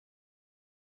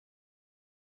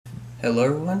Hello,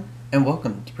 everyone, and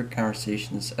welcome to Brick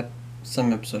Conversations.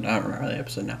 Some episode, I don't remember the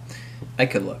episode now. I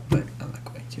could look, but I'm not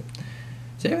going to.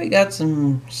 Today we got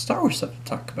some Star Wars stuff to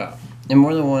talk about in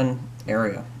more than one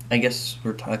area. I guess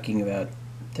we're talking about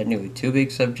technically two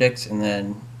big subjects and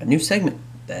then a new segment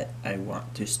that I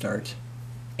want to start.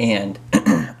 And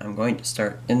I'm going to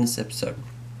start in this episode.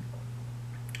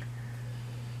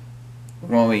 We're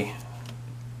going to be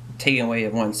taking away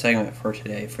one segment for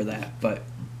today for that, but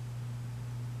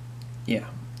yeah.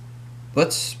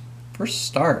 Let's first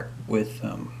start with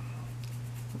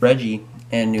Reggie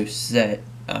and new set.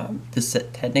 This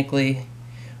set technically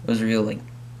was revealed like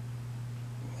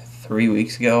 3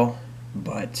 weeks ago,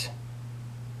 but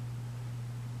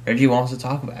Reggie wants to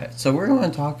talk about it. So we're going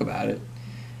to talk about it.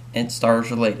 And it's Star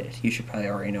Wars related. You should probably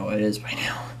already know what it is by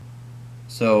now.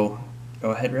 So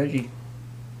go ahead, Reggie.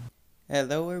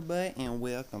 Hello everybody and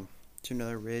welcome to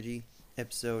another Reggie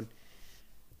episode.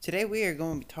 Today we are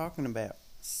going to be talking about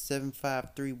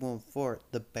 75314,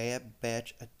 the Bad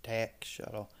Batch attack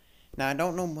shuttle. Now I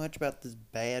don't know much about this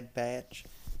Bad Batch,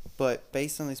 but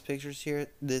based on these pictures here,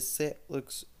 this set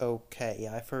looks okay.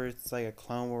 I've heard it's like a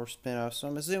Clone Wars spinoff, so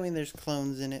I'm assuming there's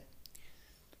clones in it.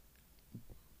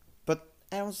 But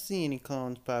I don't see any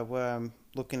clones by what I'm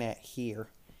looking at here.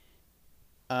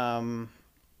 But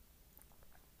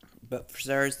for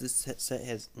starters, this set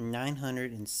has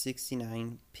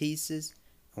 969 pieces.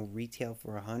 Will retail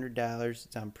for $100.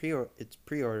 It's on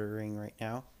pre-ordering right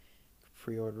now.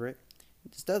 Pre-order it.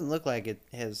 It just doesn't look like it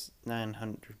has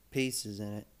 900 pieces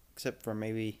in it, except for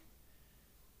maybe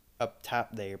up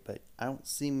top there. But I don't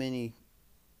see many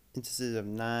instances of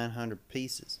 900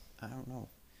 pieces. I don't know.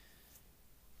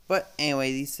 But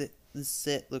anyway, this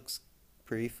set looks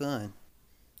pretty fun.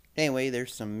 Anyway,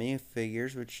 there's some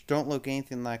minifigures which don't look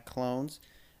anything like clones.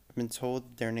 I've been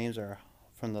told their names are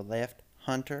from the left: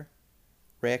 Hunter,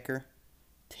 Wrecker,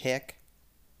 Tech,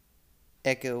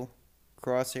 Echo,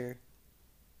 Crosshair,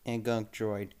 and Gunk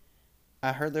Droid.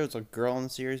 I heard there was a girl in the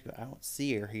series, but I don't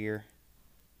see her here.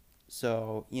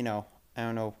 So, I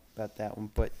don't know about that one.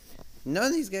 But none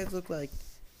of these guys look like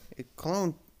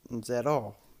clones at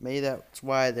all. Maybe that's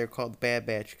why they're called Bad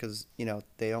Batch, because,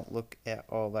 they don't look at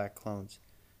all like clones.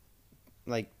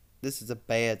 Like, this is a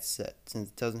bad set, since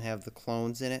it doesn't have the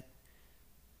clones in it.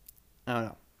 I don't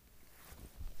know.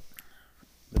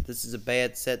 But this is a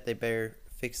bad set. They better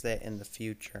fix that in the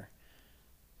future.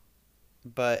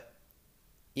 But,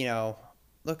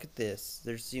 look at this.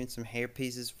 There's even some hair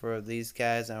pieces for these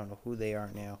guys. I don't know who they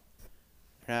are now.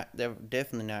 They're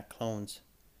definitely not clones.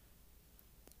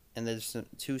 And there's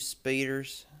two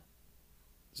speeders.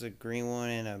 There's a green one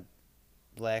and a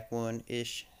black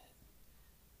one-ish.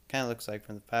 Kind of looks like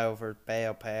from the 501st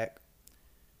Battle Pack.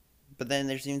 But then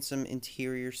there's even some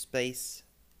interior space,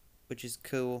 which is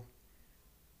cool.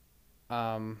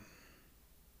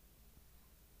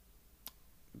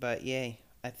 But yay,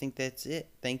 I think that's it.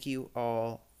 Thank you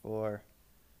all for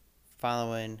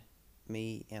following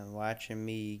me and watching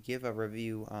me give a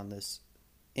review on this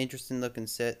interesting looking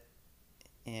set.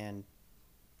 And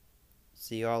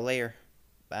see you all later.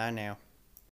 Bye now.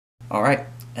 Alright,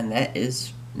 and that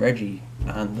is Reggie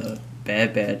on the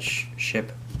Bad Batch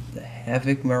ship, the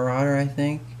Havoc Marauder, I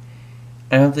think.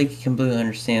 I don't think he completely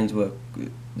understands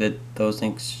that those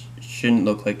things shouldn't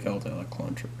look like all the other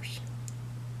clone troopers.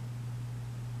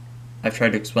 I've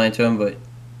tried to explain to him, but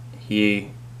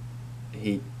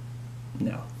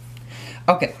no.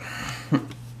 Okay.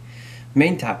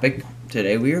 Main topic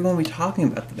today, we are going to be talking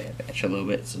about the Bad Batch a little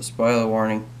bit, so spoiler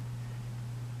warning.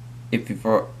 If you've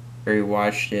already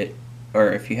watched it,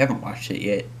 or if you haven't watched it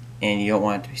yet, and you don't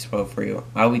want it to be spoiled for you,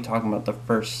 I'll be talking about the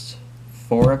first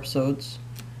 4 episodes.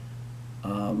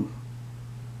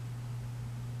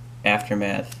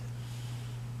 Aftermath,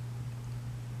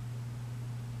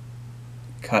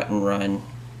 Cut and Run,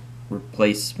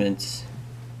 Replacements,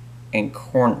 and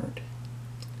Cornered.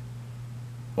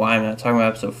 Why I'm not talking about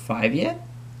episode 5 yet?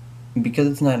 Because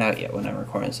it's not out yet when I'm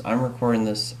recording this. I'm recording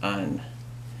this on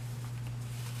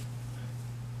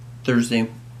Thursday,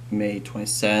 May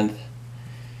 27th.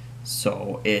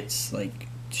 So it's like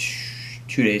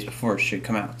 2 days before it should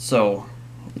come out. So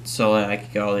that I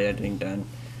can get all the editing done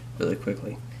really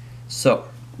quickly. So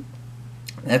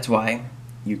that's why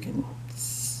we're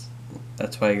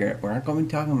not going to be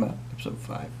talking about episode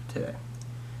 5 today.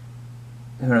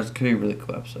 Who knows? It could be a really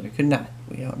cool episode. It could not.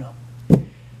 We don't know.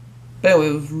 But anyway,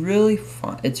 it was really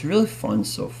fun. It's really fun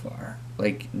so far.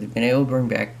 Like, they've been able to bring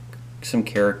back some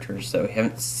characters that we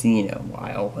haven't seen in a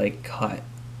while, like Cut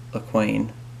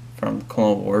Lawquane from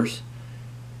Clone Wars.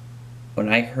 When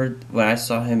I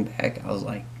saw him back, I was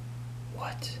like,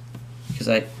 what?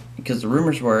 Because the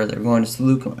rumors were they were going to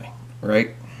Saleucami,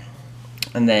 right?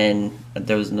 And then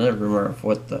there was another rumor of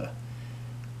what the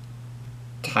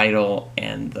title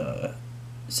and the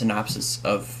synopsis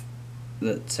of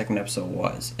the second episode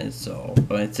was. And so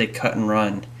when it's a cut and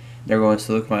run, they're going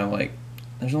to look at I'm like,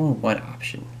 there's only one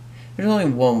option. There's only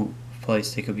one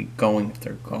place they could be going if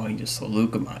they're going to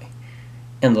Seleucami.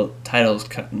 And the title is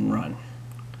Cut and Run.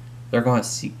 They're going to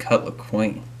see Cut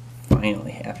LaQuaine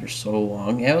finally after so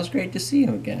long. Yeah, it was great to see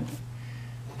him again.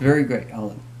 Very great.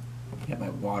 Hold on. Get my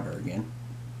water again.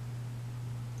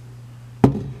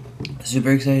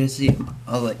 Super excited to see him.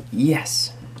 I was like,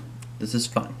 yes, this is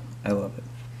fun. I love it.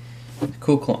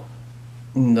 Cool clone.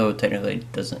 Even though technically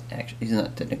it doesn't actually, he's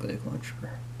not technically a clone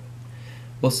trooper.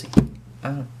 We'll see.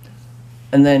 And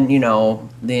then, you know,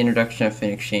 the introduction of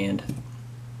Fennec Shand.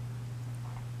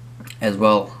 As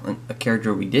well, a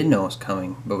character we did know was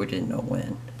coming, but we didn't know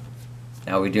when.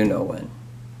 Now we do know when.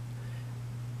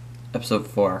 Episode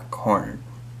 4, Cornered.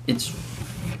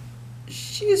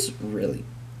 She's really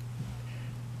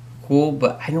cool,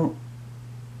 but I don't,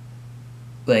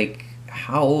 like,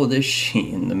 how old is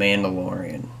she in The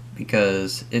Mandalorian?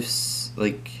 Because if,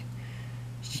 like,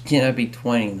 she cannot be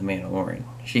 20 in The Mandalorian.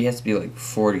 She has to be, like,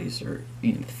 40s or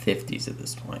even 50s at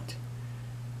this point.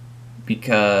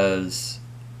 Because,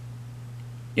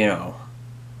 you know,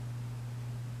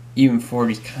 even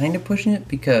 40's kind of pushing it,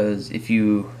 because if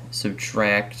you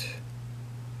subtract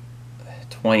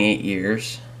 28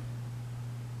 years,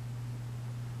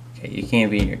 okay, you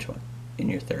can't be in your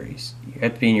 30s. You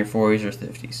have to be in your 40s or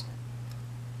 50s.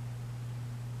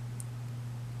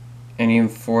 And even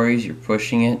 40s, you're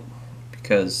pushing it,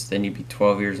 because then you'd be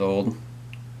 12 years old.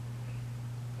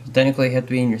 So technically, you have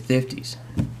to be in your 50s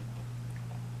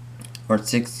or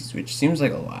 60s, which seems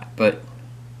like a lot, but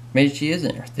maybe she is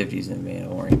in her 50s in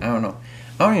Mandalorian. I don't know.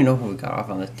 I don't even know if we got off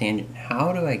on this tangent.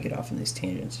 How do I get off on these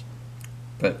tangents?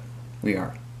 But we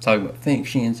are talking about Fennec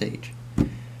Shand's age.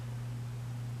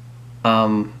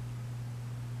 But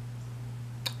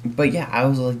yeah, I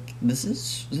was like, this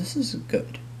is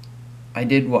good. I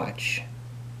did watch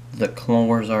the Clone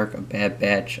Wars arc of Bad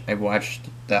Batch. I watched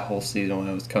that whole season when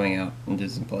it was coming out on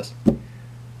Disney Plus. I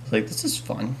was like, this is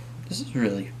fun. This is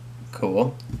really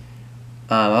cool.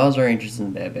 I was very interested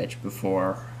in Bad Batch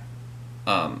before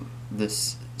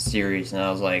this series, and I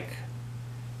was like,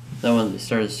 then when they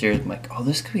started the series, I'm like, oh,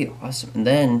 this could be awesome. And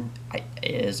then it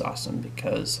is awesome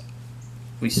because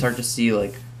we start to see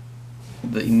like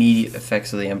the immediate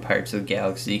effects of the Empire to the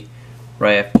Galaxy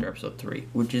right after episode 3,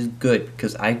 which is good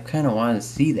because I kind of want to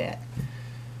see that.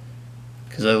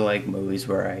 Because I like movies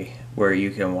where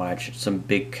you can watch some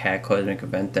big cataclysmic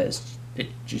event it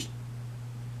just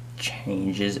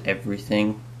changes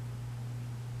everything,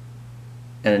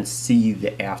 and then see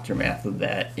the aftermath of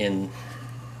that in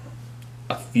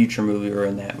a future movie or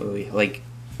in that movie, like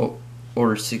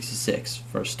Order 66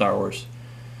 for Star Wars.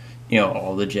 You know,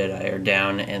 all the Jedi are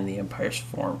down and the Empire's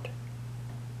formed.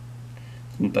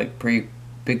 Like pretty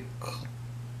big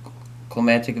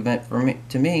climatic event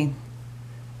to me.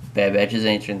 Bad Batch is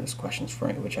answering those questions for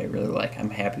me, which I really like. I'm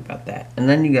happy about that. And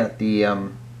then you got the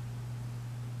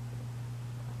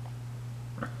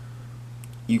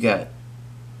you got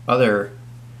other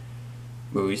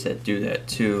movies that do that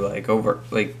too, like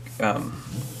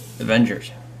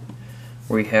Avengers,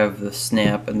 where you have the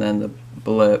snap and then the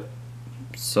blip.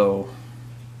 So,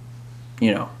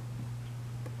 you know,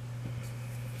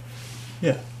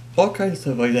 yeah, all kinds of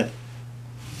stuff like that.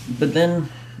 But then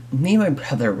me and my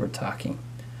brother were talking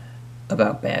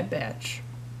about Bad Batch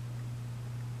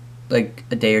like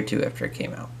a day or two after it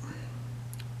came out.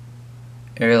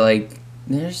 And we're like,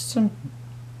 there's some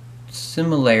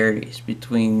similarities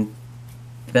between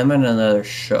them and another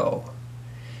show.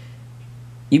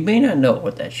 You may not know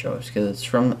what that show is because it's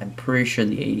from, I'm pretty sure,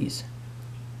 the 80s.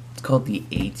 It's called The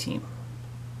A-Team.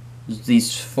 There's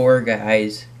these 4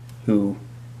 guys who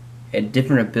had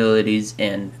different abilities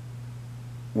and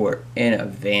were in a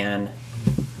van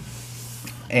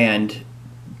and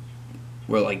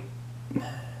were like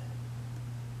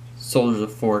soldiers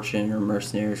of fortune or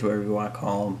mercenaries, whatever you want to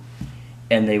call them.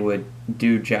 And they would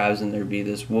do jobs, and there'd be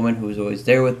this woman who was always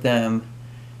there with them,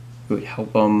 who would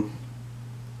help them.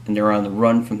 And they were on the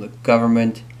run from the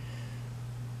government.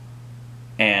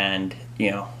 And,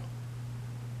 you know,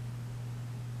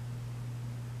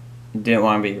 didn't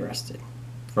want to be arrested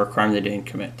for a crime they didn't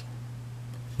commit.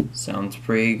 Sounds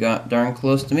pretty darn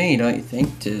close to me, don't you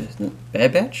think, to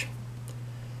Bad Batch?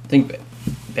 Think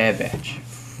Bad Batch.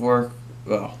 4,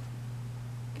 well,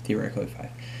 theoretically 5.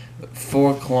 But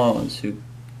 4 clones who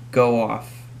go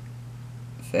off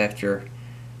after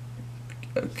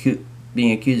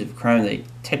being accused of a crime they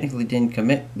technically didn't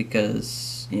commit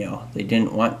because, you know, they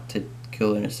didn't want to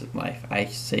kill innocent life. I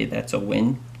say that's a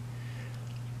win.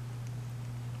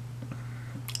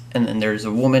 And then there's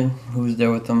a woman who's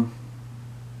there with them.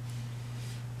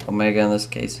 Omega in this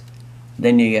case.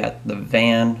 Then you got the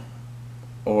van,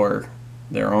 or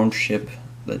their own ship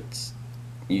that's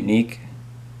unique.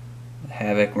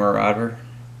 Havoc Marauder.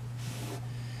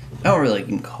 I don't really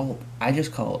even call it. I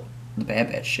just call it the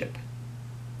Bad Batch ship.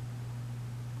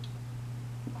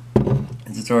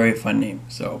 It's already a fun name,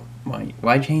 so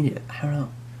why change it? I don't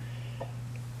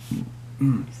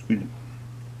know.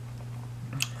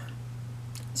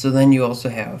 So then you also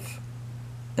have,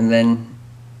 and then,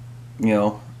 you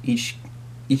know, each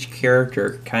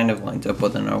character kind of lines up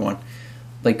with another one.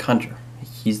 Like Hunter,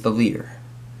 he's the leader.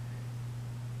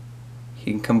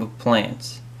 He can come up with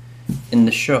plans. In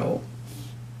the show,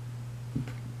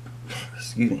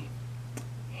 excuse me,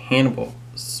 Hannibal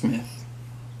Smith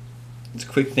is a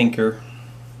quick thinker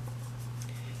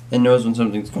and knows when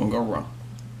something's going to go wrong.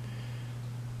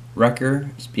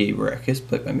 Wrecker is B.A. Baracus,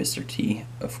 played by Mr. T,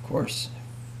 of course.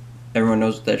 Everyone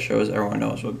knows what that show is. Everyone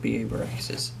knows what B.A.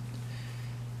 Baracus is.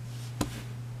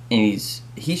 And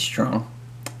he's strong.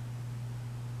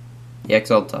 He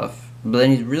acts all tough. But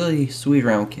then he's really sweet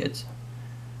around kids.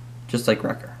 Just like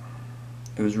Wrecker.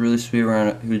 He was really sweet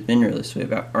around, who's been really sweet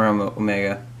around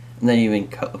Omega. And then even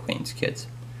Cutler Wayne's kids.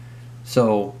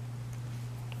 So,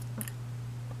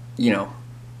 you know.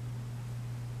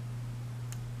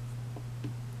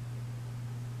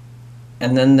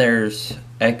 And then there's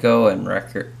Echo and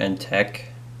Wrecker and Tech.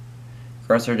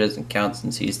 Crusher doesn't count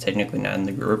since he's technically not in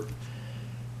the group.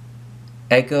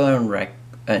 Echo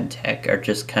and Tech are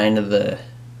just kind of the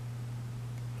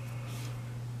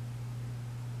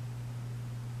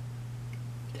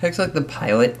Tech's like the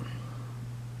pilot.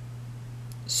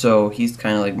 So he's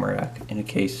kind of like Murdoch in a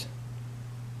case.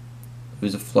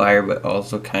 Who's a flyer but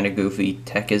also kind of goofy.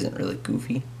 Tech isn't really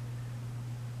goofy.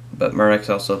 But Murdoch's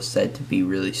also said to be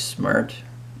really smart.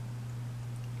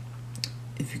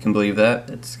 If you can believe that,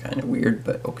 that's kind of weird,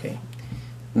 but okay.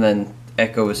 And then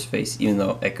Echo's face, even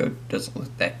though Echo doesn't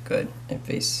look that good, and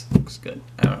face looks good.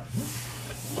 I don't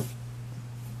know.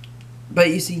 But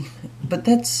you see, but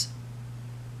that's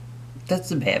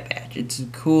the Bad Batch. It's a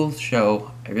cool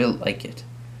show. I really like it.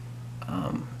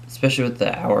 Especially with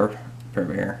the hour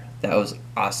premiere. That was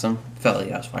awesome. Felt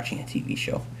like I was watching a TV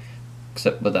show.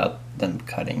 Except without them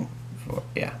cutting for,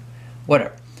 yeah.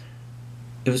 Whatever.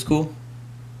 It was cool.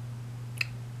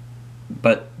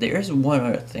 But there's one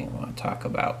other thing I want to talk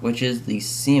about, which is the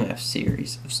CMF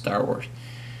series of Star Wars.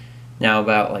 Now,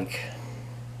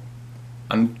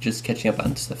 I'm just catching up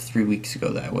on stuff 3 weeks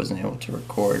ago that I wasn't able to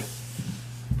record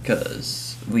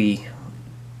because we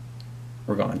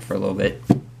were gone for a little bit.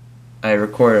 I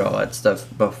recorded all that stuff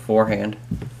beforehand,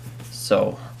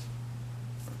 so,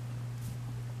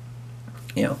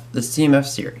 you know, the CMF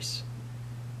series.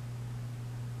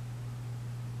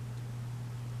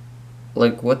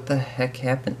 Like, what the heck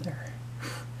happened there?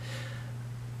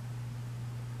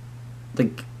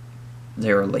 Like,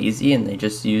 they were lazy and they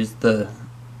just used the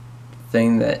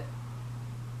thing that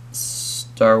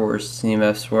Star Wars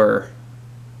CMFs were.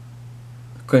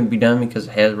 Couldn't be done because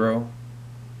of Hasbro.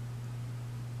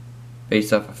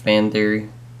 Based off a fan theory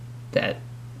that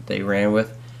they ran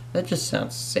with. That just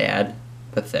sounds sad,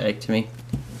 pathetic to me.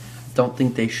 I don't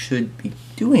think they should be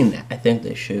doing that. I think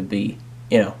they should be,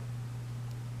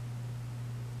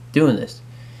 doing this.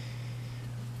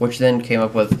 Which then came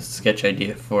up with a sketch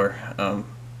idea for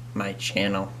my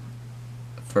channel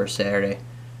for Saturday.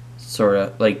 Sort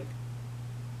of like,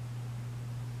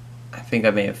 I think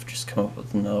I may have just come up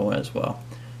with another one as well.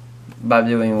 By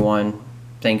doing one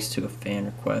thanks to a fan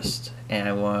request, and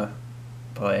I want to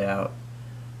play it out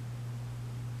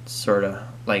sort of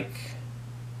like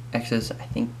Exodus, I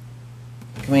think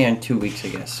coming on 2 weeks, I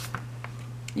guess.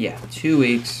 Yeah, 2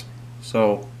 weeks.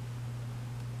 So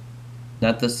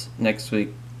not this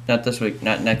week,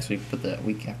 not next week, but the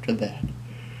week after that.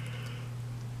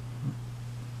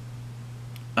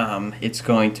 It's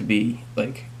going to be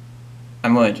like,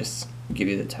 I'm going to just give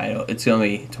you the title. It's going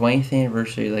to be 20th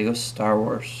anniversary Lego Star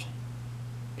Wars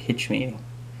pitch meeting.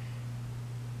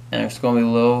 And there's going to be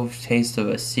a little taste of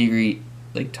a series,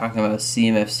 like talking about a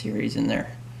CMF series in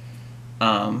there.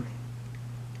 And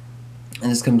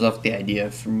this comes off the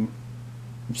idea from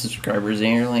subscribers,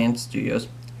 Angerland Studios,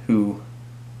 who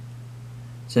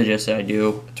suggested I do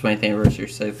a 20th anniversary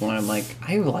Slave 1. I'm like,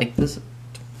 I like this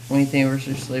 20th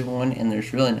anniversary Slave 1, and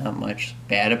there's really not much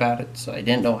bad about it, so I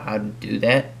didn't know how to do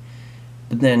that.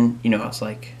 But then, I was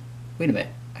like, wait a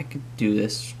minute, I could do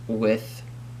this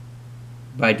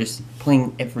by just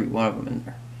putting every one of them in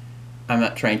there. I'm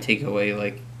not trying to take away,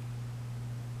 I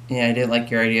didn't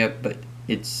like your idea, but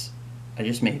it's I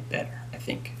just made it better, I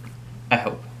think. I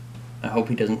hope. I hope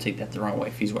he doesn't take that the wrong way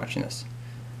if he's watching this.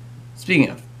 Speaking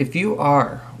of, if you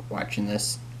are watching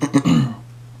this,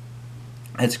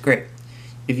 that's great.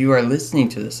 If you are listening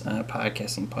to this on a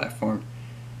podcasting platform,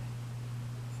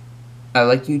 I'd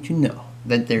like you to know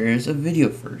that there is a video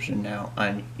version now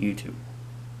on YouTube.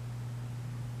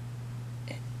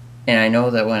 And I know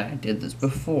that when I did this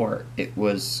before, it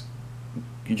was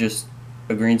just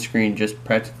a green screen, just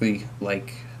practically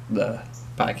like the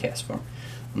podcast form.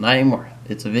 Not anymore.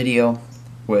 It's a video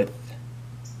with,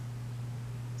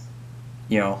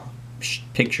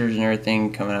 pictures and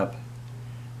everything coming up.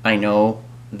 I know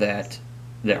that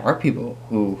there are people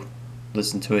who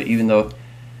listen to it, even though,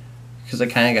 because I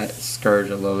kind of got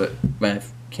discouraged a little bit when I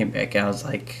came back, and I was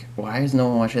like, why is no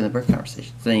one watching the Brick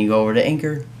Conversations? Then you go over to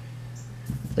Anchor,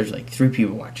 there's like 3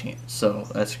 people watching it, so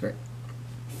that's great.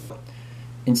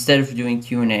 Instead of doing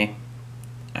Q&A,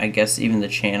 I guess even the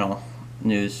channel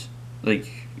news,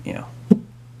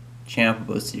 channel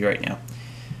publicity right now,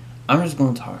 I'm just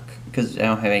going to talk, because I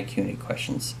don't have any Q&A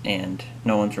questions, and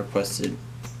no one's requested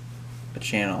a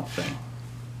channel thing.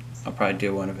 I'll probably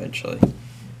do one eventually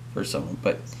for someone,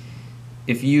 but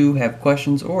if you have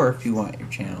questions or if you want your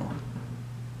channel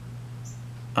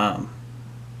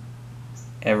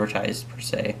advertised per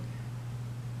se,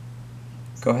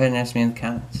 go ahead and ask me in the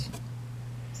comments.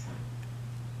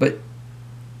 But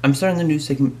I'm starting the new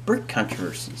segment, Brick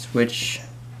Controversies, which,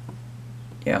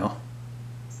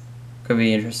 could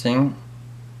be interesting.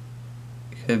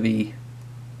 Could be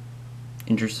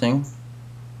interesting.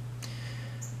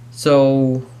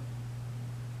 So,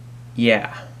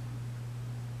 yeah.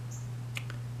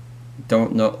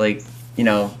 Don't know,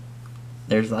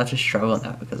 there's lots of struggle in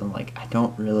that because I'm like, I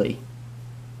don't really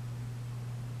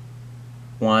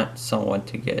want someone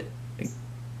to get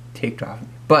ticked off of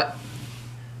me. But,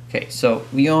 okay, so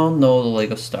we all know the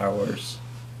Lego Star Wars.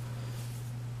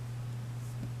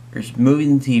 There's movies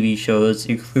and TV shows,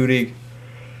 including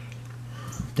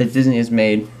that Disney has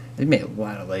made. They've made a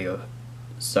lot of Lego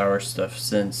Star Wars stuff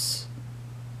since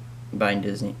buying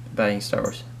Star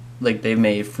Wars. Like, they've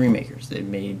made Freemakers, they've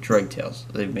made Droid Tales,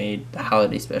 they've made the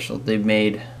Holiday Special, they've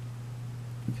made...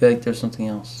 I feel like there's something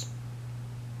else.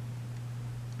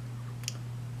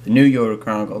 The new Yoda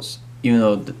Chronicles, even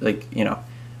though, I don't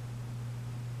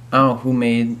know who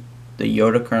made the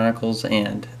Yoda Chronicles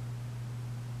and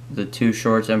the 2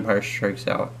 shorts, Empire Strikes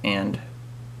Out, and...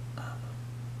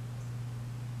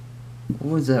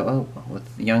 what was that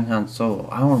with young Han Solo?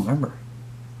 I don't remember.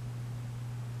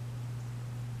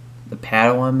 The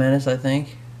Padawan Menace, I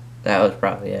think. That was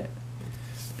probably it.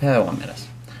 Padawan Menace.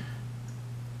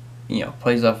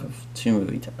 Plays off of 2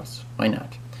 movie titles. Why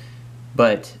not?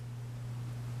 But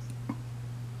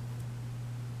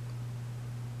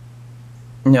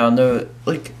the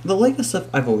Lego stuff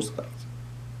I've always liked.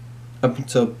 Up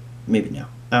until maybe now.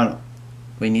 I don't know.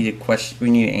 We need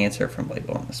an answer from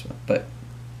Lego on this one. But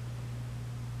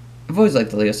I've always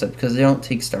liked the Lego stuff because they don't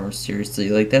take Star Wars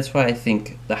seriously. That's why I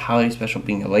think the Holiday Special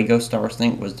being a Lego Star Wars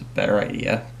thing was the better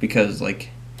idea. Because,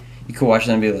 you could watch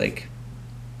them and be like,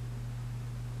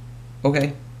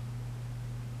 okay.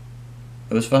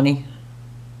 It was funny.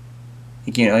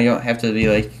 You don't have to be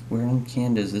like, where in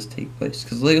canon does this take place?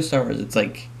 Because Lego Star Wars, it's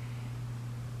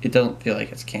it doesn't feel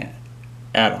like it's canon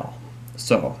at all.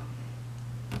 So,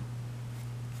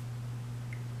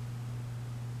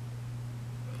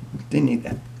 they need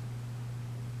that.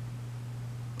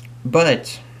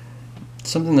 But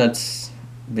something that's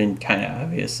been kind of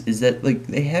obvious is that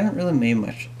they haven't really made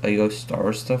much Lego Star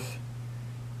Wars stuff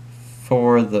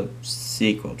for the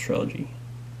sequel trilogy.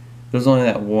 There's only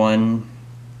that one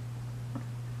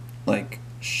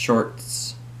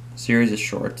series of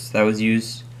shorts that was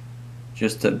used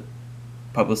just to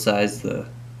publicize the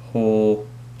whole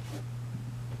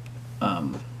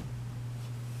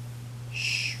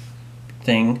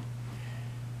thing.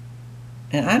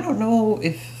 And I don't know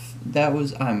if that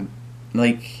was and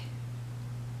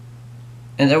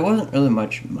there wasn't really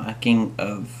much mocking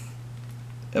of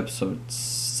episode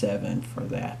 7 for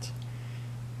that.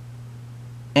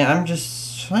 And I'm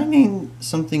just finding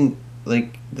something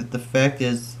that the fact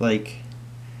is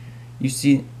you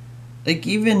see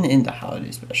even in the Holiday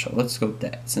Special, let's go with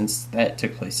that, since that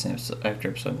took place after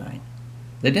episode 9.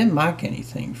 They didn't mock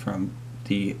anything from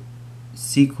the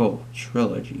sequel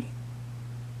trilogy.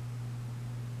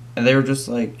 And they were just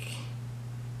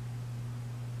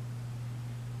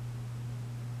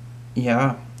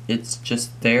yeah, it's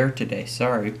just there today,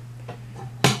 sorry.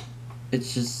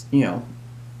 It's just,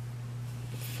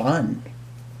 fun.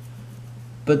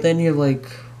 But then you're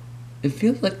it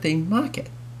feels like they mock it,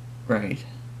 right?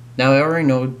 Now I already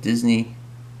know Disney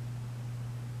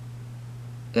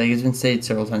like it's been stated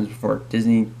several times before,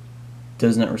 Disney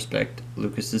does not respect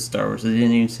Lucas's Star Wars. They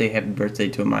didn't even say happy birthday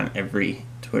to him on every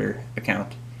Twitter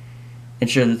account. And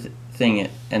sure, the thing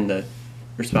and the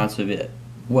response would be,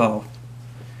 well,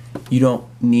 you don't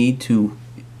need to,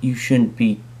 you shouldn't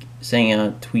be saying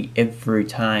a tweet every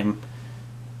time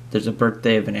there's a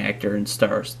birthday of an actor in Star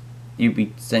Wars. You'd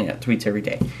be sending out tweets every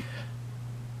day.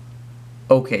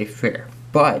 Okay, fair.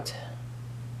 But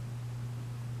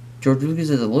George Lucas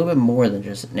is a little bit more than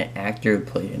just an actor who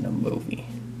played in a movie.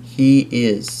 He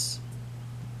is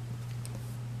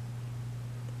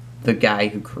the guy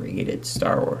who created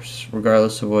Star Wars.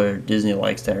 Regardless of whether Disney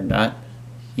likes that or not,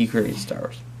 he created Star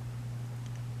Wars.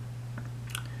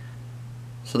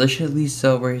 So they should at least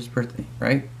celebrate his birthday,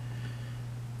 right?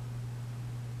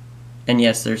 And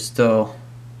yes, there's still,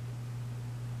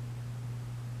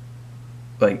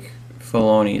 like,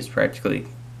 Filoni is practically,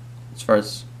 as far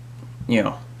as, you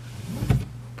know,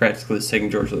 practically the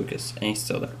second George Lucas, and he's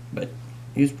still there. But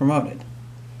he was promoted.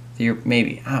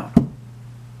 Maybe, I don't know.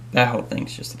 That whole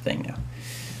thing's just a thing now.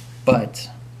 But,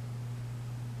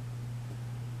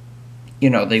 you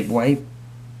know, they wipe,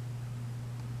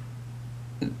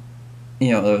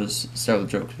 you know, those several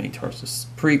jokes made towards the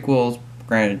prequels.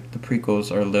 Granted, the prequels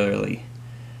are literally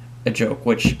a joke,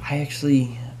 which I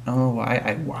don't know why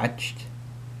I watched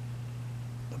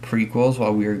the prequels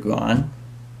while we were gone.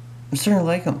 I'm starting to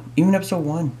like them. Even episode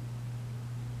 1.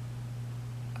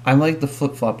 I like the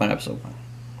flip-flop on episode 1.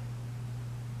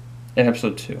 And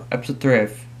episode 2. Episode 3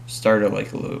 I've started to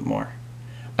like a little bit more.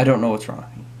 I don't know what's wrong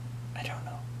with me. I don't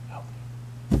know. Help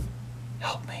me.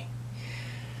 Help me.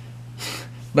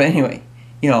 But anyway,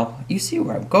 you know, you see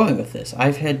where I'm going with this.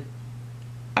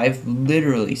 I've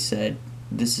literally said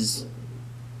this is,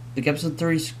 like, episode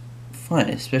 3's fun,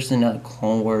 especially now that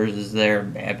Clone Wars is there,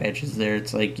 Bad Batch is there.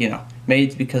 It's like, you know, maybe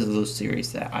it's because of those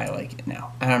series that I like it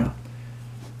now. I don't know.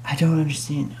 I don't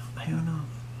understand now. I don't know.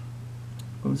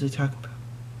 What was I talking about?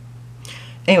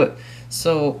 Anyway,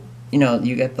 so, you know,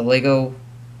 you got the Lego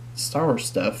Star Wars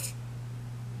stuff,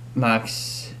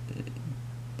 mocks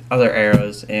other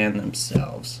eras and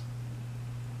themselves.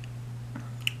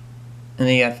 And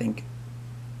then you gotta think,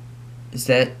 is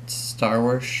that Star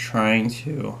Wars trying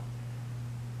to,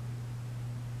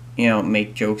 you know,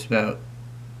 make jokes about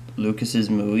Lucas's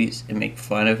movies and make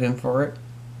fun of him for it?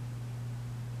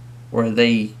 Or are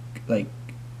they, like,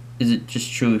 is it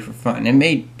just truly for fun? It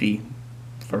may be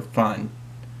for fun,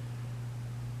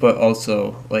 but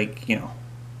also, like, you know,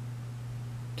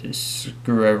 to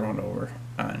screw everyone over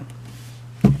on.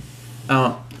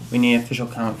 We need an official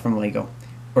comment from Lego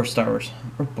or Star Wars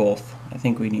or both. I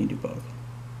think we need to do both.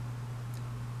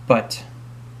 But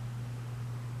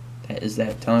that is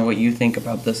that. Tell me what you think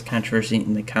about this controversy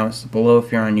in the comments below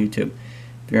if you're on YouTube.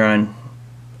 If you're on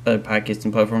other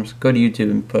podcasting platforms, go to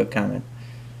YouTube and put a comment.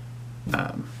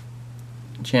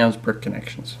 Channel's Brick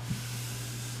Connections.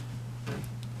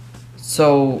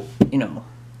 So, you know,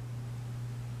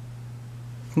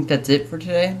 I think that's it for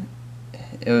today.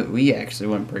 We actually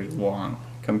went pretty long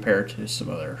compared to some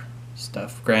other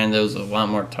stuff. Granted, there was a lot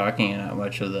more talking and not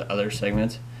much of the other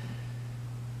segments.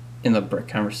 In the Brick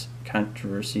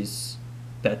Controversies,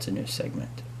 that's a new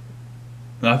segment.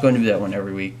 I'm not going to do that one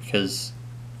every week because,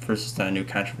 first, it's not a new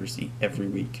controversy every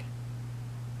week.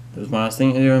 There was one I was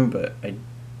thinking of doing, but I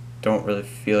don't really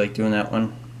feel like doing that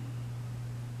one.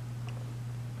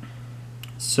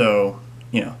 So,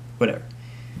 you know, whatever.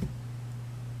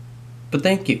 But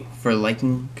thank you for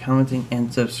liking, commenting,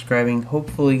 and subscribing.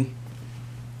 Hopefully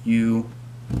you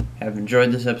have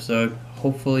enjoyed this episode.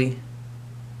 Hopefully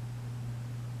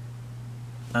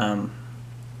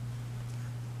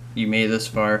you made it this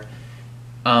far.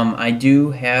 I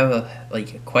do have a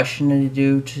question to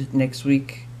do next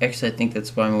week. Actually, I think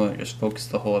that's why I'm going to just focus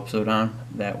the whole episode on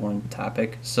that one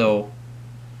topic. So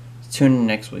tune in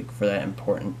next week for that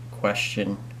important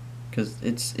question because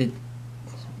it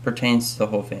pertains to the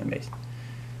whole fan base.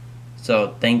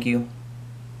 So thank you.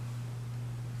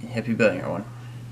 Happy building, everyone.